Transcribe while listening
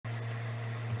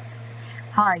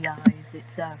Hi guys,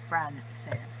 it's France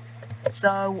here.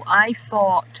 So I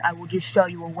thought I would just show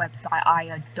you a website I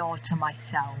adore to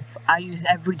myself. I use it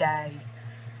every day,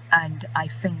 and I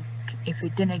think if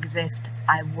it didn't exist,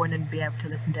 I wouldn't be able to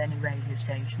listen to any radio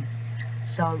station.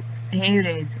 So here it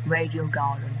is, Radio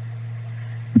Garden.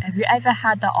 Have you ever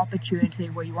had that opportunity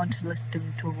where you want to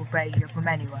listen to a radio from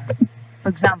anywhere? For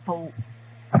example,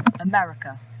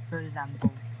 America, for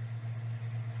example,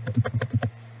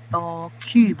 or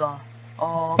Cuba,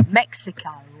 or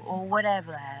Mexico, or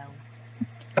whatever the hell.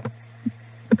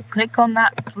 Click on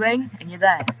that thing and you're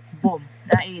there. Boom.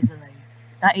 That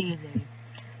easy.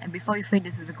 And before you think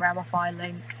this is a Grammarly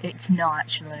link, it's not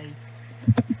actually.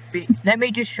 Let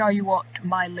me just show you what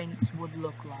my links would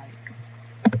look like.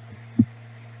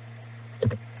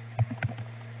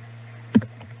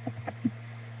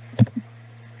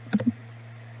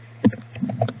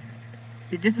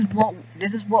 See, this is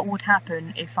what would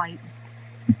happen if I.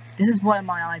 This is one of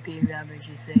my IP addresses.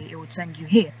 You see, it would send you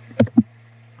here.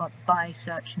 But by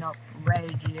searching up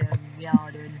Radio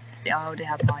Garden, see, I already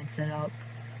have mine set up,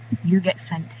 you get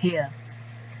sent here.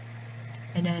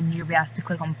 And then you'll be asked to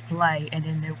click on play, and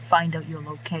then they'll find out your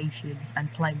location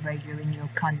and play radio in your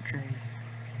country.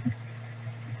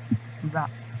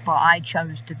 But I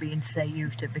chose to be and say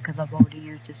used it because I've already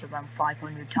used this around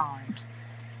 500 times.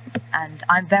 And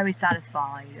I'm very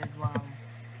satisfied as well.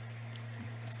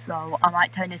 So I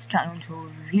might turn this channel into a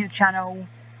review channel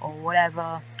or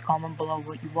whatever. Comment below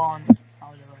what you want.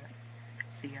 I'll do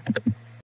it. See ya.